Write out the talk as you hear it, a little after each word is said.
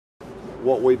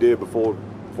what we did before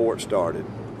it started,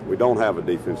 we don't have a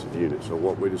defensive unit. So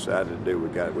what we decided to do, we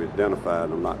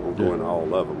identified. I'm not going to go into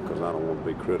all of them because I don't want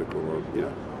to be critical of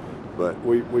but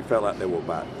we felt like there were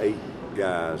about 8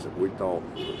 guys that we thought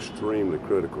were extremely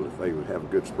critical. If they would have a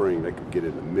good spring, they could get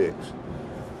in the mix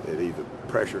and either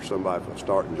pressure somebody for a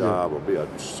starting job or be a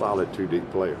solid 2 deep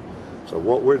player. So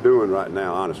what we're doing right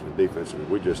now, honestly, defensively,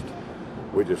 we're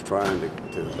just trying to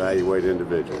evaluate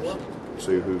individuals,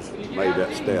 see who's made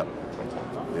that step.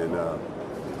 And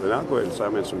I'll go ahead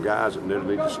and say, some guys that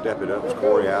need to step it up is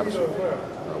Corey Addison.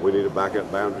 We need a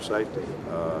backup boundary safety.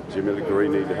 Jimmy Legree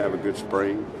needs to have a good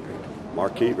spring.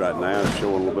 Marquette right now is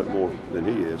showing a little bit more than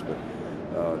he is,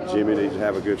 but Jimmy needs to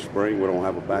have a good spring. We don't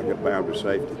have a backup boundary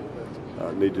safety.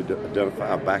 Need to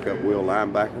identify a backup will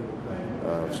linebacker.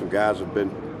 Some guys have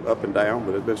been up and down,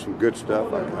 but there's been some good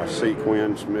stuff. I see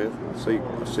Quinn Smith,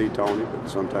 I see Tony, but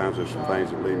sometimes there's some things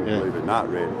that lead me to believe they're not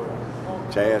ready.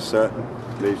 Chaz Sutton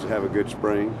needs to have a good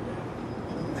spring.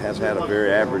 Has had a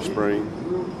very average spring.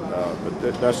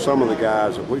 But that's some of the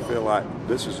guys that we feel like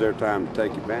this is their time to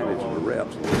take advantage of the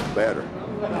reps and get better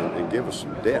and give us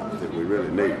some depth that we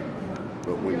really need.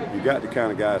 But when you got the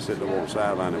kind of guys sitting on the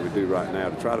sideline that we do right now,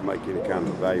 to try to make any kind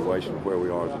of evaluation of where we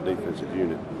are as a defensive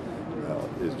unit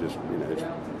is just, it's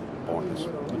pointless.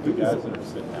 The guys that are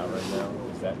sitting out right now,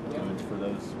 is that good for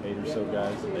those 8 or so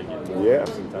guys that they get more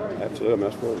time? Absolutely.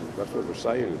 That's what we're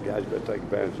saying. Is guys better take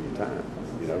advantage of your time,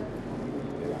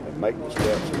 and make the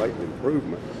steps, make the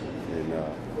improvement,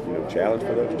 and challenge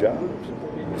for those jobs.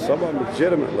 And some of them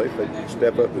legitimately, if they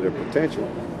step up to their potential,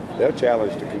 they're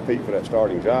challenged to compete for that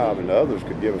starting job, and the others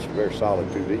could give us a very solid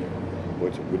 2D,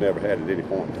 which we never had at any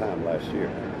point in time last year.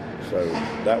 So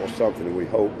that was something that we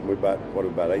hope. We're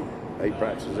about eight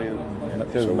practices in,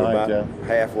 so we're about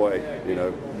halfway,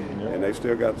 and they've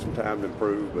still got some time to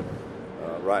improve.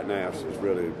 But right now, it's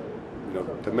really,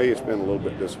 to me, it's been a little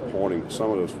bit disappointing.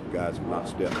 Some of those guys have not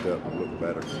stepped up and looked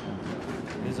better.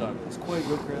 Is Quay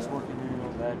Gilchrist working here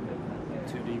on that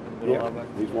 2 deep in the middle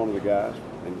linebacker? He's one of the guys,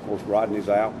 and of course Rodney's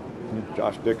out.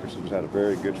 Josh Dickerson's had a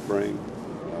very good spring.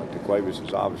 DeQuavis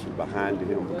is obviously behind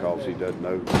him because he doesn't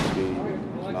know the scheme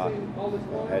and has not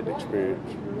had the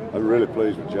experience. I'm really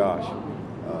pleased with Josh.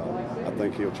 I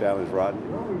think he'll challenge Rodney.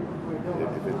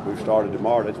 If we started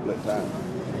tomorrow, that's split time.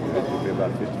 It'll be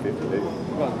about a 50-50 deal.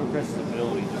 What about Gilchrist's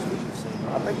ability, just what you've seen?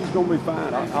 I think he's going to be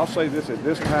fine. I'll say this, at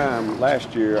this time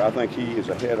last year, I think he is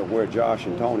ahead of where Josh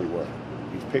and Tony were.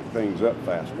 He's picked things up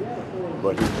faster,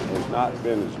 but he has not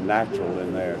been as natural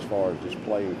in there as far as just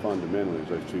playing fundamentally as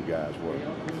those 2 guys were.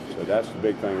 So that's the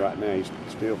big thing right now. I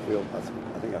still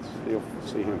still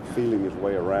see him feeling his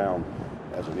way around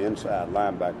as an inside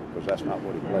linebacker because that's not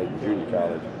what he played in junior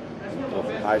college. And of course,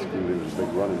 in high school, he was a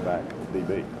big running back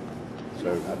DB.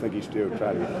 So I think he's still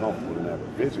trying to get comfortable in that.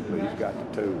 But physically, he's got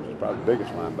the tools. He's probably the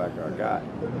biggest linebacker I got.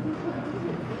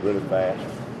 Really fast.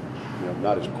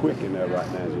 Not as quick in there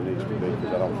right now as he needs to be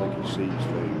because I don't think he sees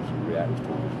things and reacts to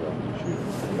them as well as he should.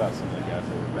 What about some of the guys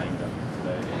that were banged up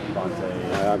today?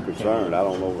 Devontae? I'm concerned. I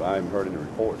don't know. I haven't heard any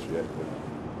reports yet, but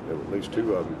there were at least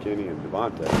 2 of them, Kenny and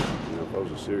Devontae. If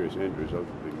those are serious injuries, those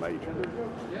would be major.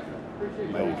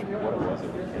 Major. What was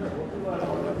it with Kenny?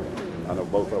 I know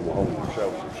both of them were holding their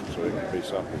shoulders, so it could be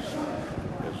something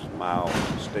as mild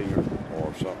as a stinger or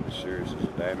something as serious as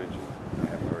a damage. I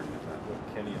haven't heard anything.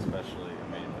 With Kenny especially,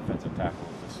 defensive tackle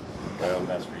is the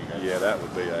best for you guys. Yeah, that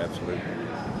would be an absolute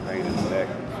pain in the neck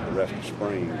the rest of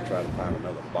spring to try to find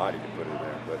another body to put in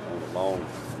there. But on the long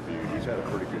view, he's had a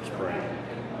pretty good spring.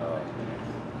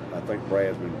 I think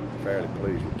Brad's been fairly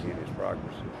pleased with Kenny's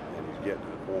progress, and he's getting to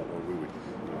the point where we would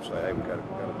say, hey, we got a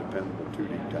dependable 2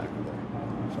 deep tackle there.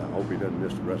 So I hope he doesn't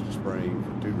miss the rest of spring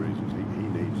for 2 reasons. He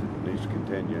needs it. He needs to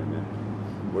continue, and then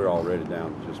we're already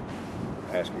down to just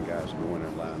asking guys to go in there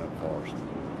and line up for us.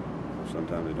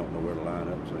 Sometimes they don't know where to line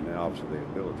up, so now obviously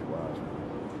ability-wise,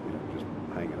 just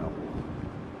hanging on.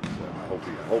 So I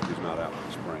hope he's not out for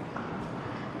the spring.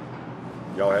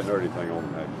 Y'all hadn't heard anything on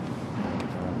him, have you?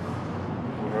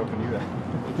 We're hoping you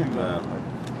have.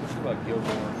 What's about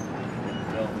Gilmore?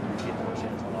 Getting more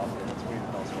chance on offense. What do you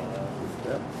tell us about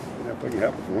that? Yeah, if we can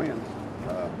help us win,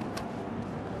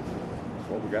 that's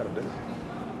what we got to do.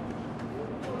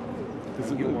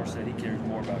 Gilmore said he cares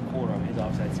more about corner. His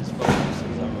offside's his focus.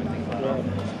 He doesn't really think about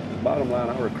offense. Bottom line,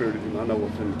 I recruited him. I know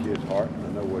what's in the kid's heart, and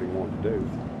I know what he wants to do.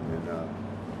 And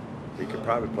he could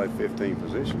probably play 15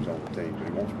 positions on the team, but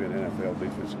he wants to be an NFL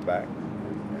defensive back.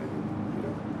 And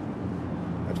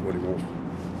that's what he wants.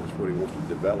 That's what he wants to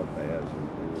develop as.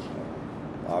 And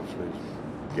obviously, he's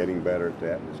getting better at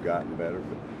that. And has gotten better,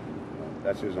 but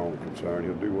that's his only concern.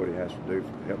 He'll do what he has to do to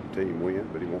help the team win,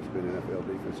 but he wants to be an NFL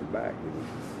defensive back.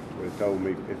 would have told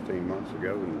me 15 months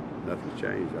ago, and nothing's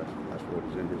changed. That's what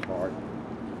is in his heart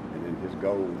and in his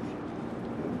goals,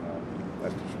 and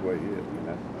that's just the way he is. I mean,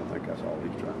 I think that's all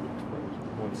he's trying to express.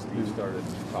 When Steve started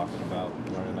talking about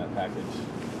running that package,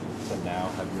 so now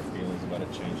have your feelings about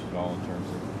it changed at all in terms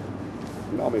of?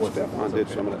 No, I mean, Stephon did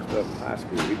some of that stuff in high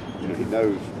school. He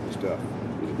knows the stuff.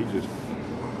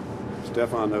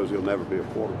 Stephon knows he'll never be a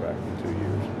quarterback in 2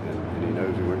 years, and he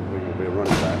knows he's going to be a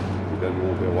running back. He doesn't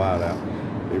want to be a wideout.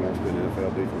 He wants to be an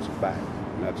NFL defensive back,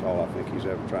 and that's all I think he's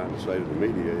ever trying to say to the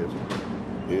media is,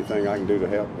 anything I can do to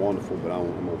help, wonderful, but I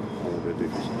want to be a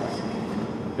defensive back.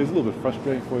 It's a little bit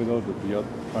frustrating for you, though, to be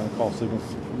trying to call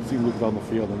signals. You see looking on the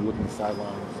field and looking at the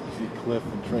sidelines. You see Cliff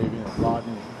and Travian and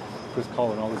Rodney, Chris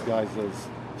Cole, and all these guys that's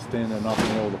standing there not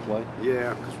being able to play.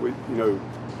 Yeah, because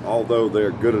although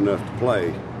they're good enough to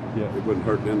play, it wouldn't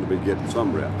hurt them to be getting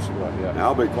some reps. Right, yeah. Now,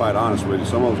 I'll be quite honest with you,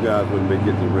 some of those guys wouldn't be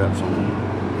getting the reps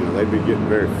on, they'd be getting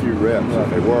very few reps if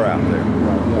they were out there,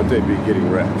 but they'd be getting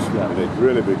reps. And they'd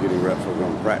really be getting reps over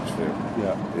on the practice field.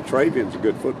 And Travian's a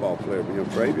good football player, but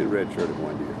Travian redshirted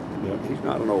 1 year. He's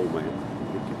not an old man.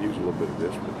 He could use a little bit of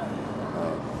this, but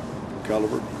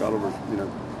Culliver's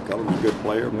a good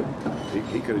player, but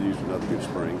he could have used another good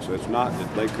spring. So it's not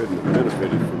that they couldn't have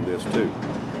benefited from this too.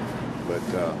 But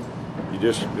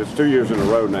it's 2 years in a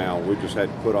row now. We just had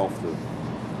to put off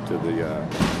to the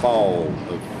fall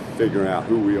of figuring out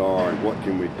who we are and what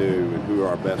can we do and who are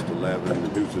our best 11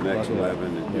 and who's the next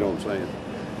 11, and you know what I'm saying?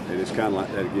 And it's kind of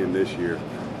like that again this year.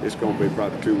 It's going to be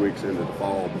probably 2 weeks into the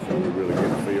fall before we really get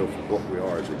a feel for what we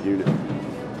are as a unit,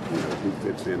 who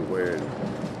fits in where and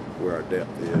where our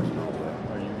depth is and all that.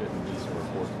 Are you getting decent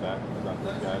reports back about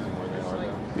those guys and where they are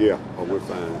now? Yeah, we're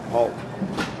fine. Paul,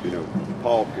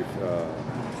 to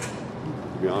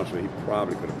be honest with you, he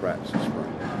probably could have practiced this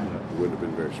spring. It wouldn't have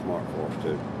been very smart for us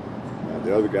to.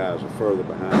 The other guys are further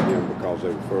behind him because they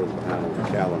were further behind on the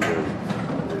calendar,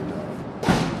 and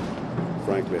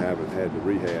frankly haven't had the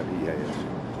rehab he has.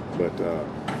 But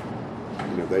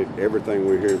everything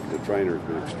we hear from the trainer has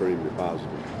been extremely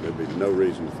positive. There'd be no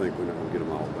reason to think we're not going to get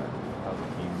them all back. How's the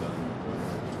team done?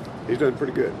 He's done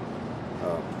pretty good.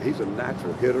 He's a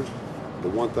natural hitter. The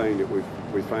one thing that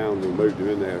we found when we moved him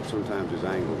in there, sometimes his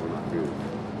angles are not good.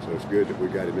 So it's good that we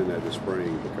got him in there this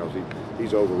spring because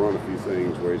he's overrun a few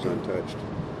things where he's untouched,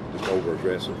 just over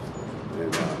aggressive.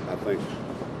 And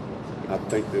I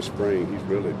think this spring he's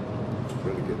really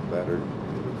getting better.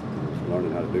 He's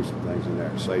learning how to do some things in there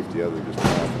at safety other than just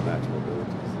off the natural ability.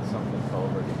 Is it something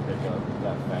Culver can pick up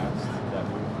that fast?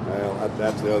 Well,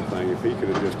 that's the other thing. If he could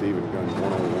have just even done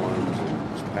one-on-ones and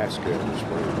just pass skill this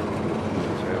spring,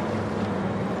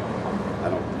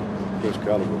 Chris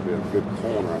Culver will be a good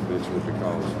corner eventually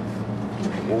because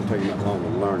it won't take him that long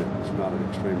to learn it. It's not an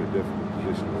extremely difficult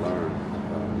position to learn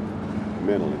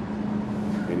mentally.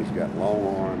 And he's got long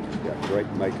arms, he's got great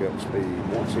makeup speed.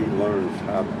 Once he learns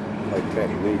how to play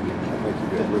technique, I think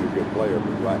he'll be a really good player,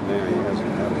 but right now he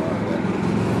hasn't had a lot of that.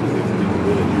 He can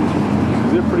really use it.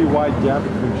 Is there a pretty wide gap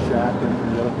between Shaq and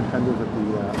the other contenders at the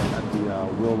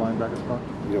will linebacker spot?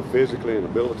 Physically and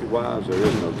ability-wise, there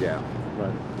is no gap.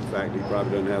 Right. In fact, he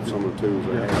probably doesn't have some of the tools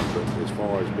they have, but as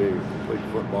far as being a complete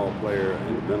football player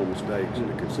and the mental mistakes and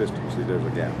the consistency, there's a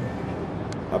gap.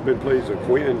 I've been pleased that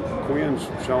Quinn's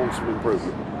shown some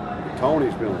improvement.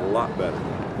 Tony's been a lot better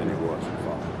than he was in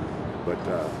fall. But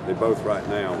they both right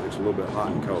now, it's a little bit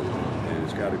hot and cold, and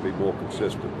it's got to be more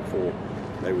consistent before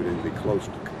they would even be close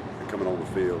to coming on the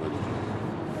field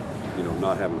and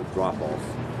not having a drop off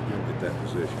at that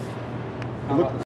position.